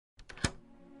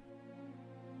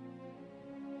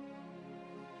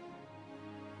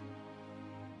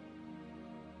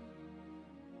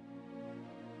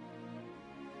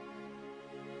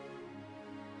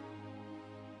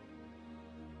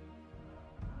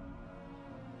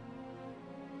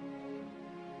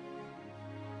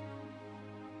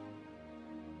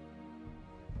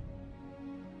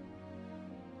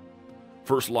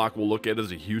First lock we'll look at is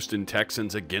the Houston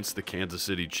Texans against the Kansas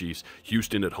City Chiefs.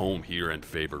 Houston at home here and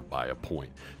favored by a point.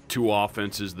 Two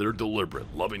offenses that are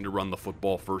deliberate, loving to run the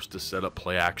football first to set up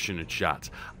play action and shots.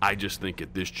 I just think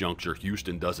at this juncture,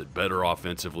 Houston does it better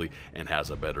offensively and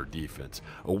has a better defense.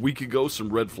 A week ago, some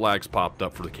red flags popped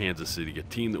up for the Kansas City, a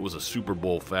team that was a Super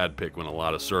Bowl fad pick in a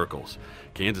lot of circles.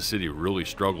 Kansas City really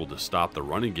struggled to stop the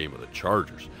running game of the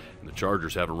Chargers, and the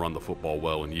Chargers haven't run the football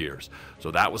well in years.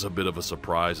 So that was a bit of a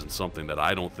surprise and something that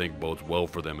I don't think bodes well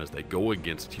for them as they go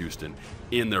against Houston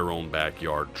in their own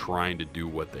backyard, trying to do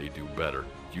what they do better.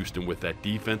 Houston with that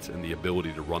defense and the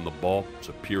ability to run the ball,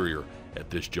 superior at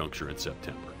this juncture in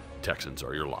September. Texans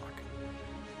are your lock.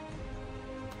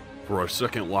 For our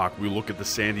second lock, we look at the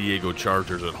San Diego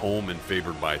Chargers at home and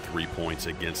favored by 3 points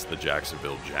against the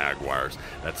Jacksonville Jaguars.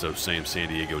 That's those same San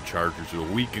Diego Chargers who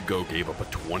a week ago gave up a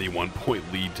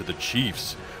 21-point lead to the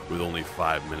Chiefs with only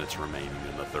 5 minutes remaining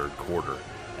in the third quarter.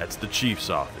 That's the Chiefs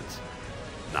offense,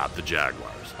 not the Jaguars.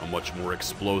 A much more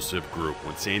explosive group.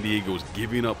 When San Diego's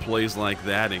giving up plays like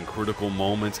that in critical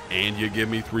moments and you give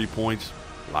me 3 points,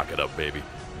 lock it up, baby.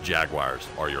 Jaguars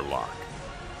are your lock.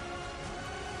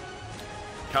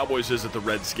 Cowboys visit the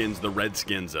Redskins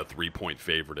a 3-point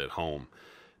favorite at home.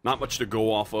 Not much to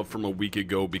go off of from a week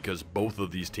ago because both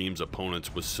of these teams'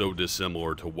 opponents was so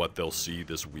dissimilar to what they'll see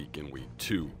this week in week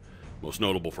 2. Most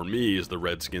notable for me is the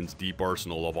Redskins' deep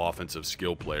arsenal of offensive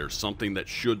skill players, something that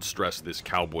should stress this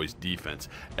Cowboys defense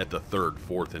at the 3rd,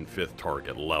 4th, and 5th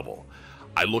target level.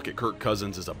 I look at Kirk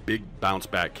Cousins as a big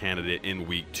bounce-back candidate in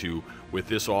week 2, with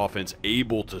this offense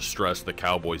able to stress the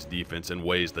Cowboys defense in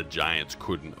ways the Giants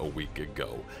couldn't a week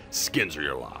ago. Skins are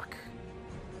your lock.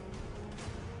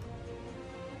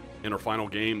 In our final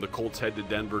game, the Colts head to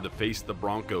Denver to face the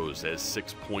Broncos as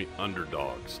 6-point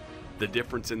underdogs. The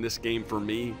difference in this game for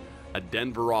me, a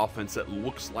Denver offense that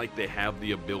looks like they have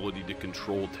the ability to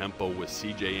control tempo with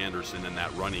C.J. Anderson in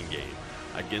that running game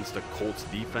against a Colts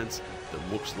defense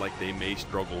that looks like they may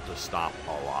struggle to stop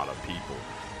a lot of people.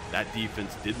 That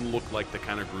defense didn't look like the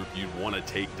kind of group you'd want to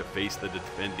take to face the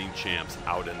defending champs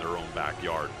out in their own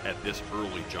backyard at this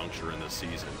early juncture in the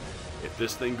season. If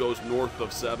this thing goes north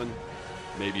of 7,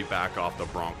 maybe back off the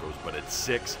Broncos, but at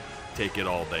 6, take it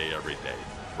all day, every day.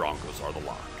 Broncos are the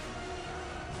lock.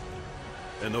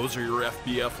 And those are your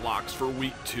FBF locks for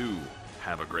week 2.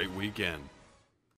 Have a great weekend.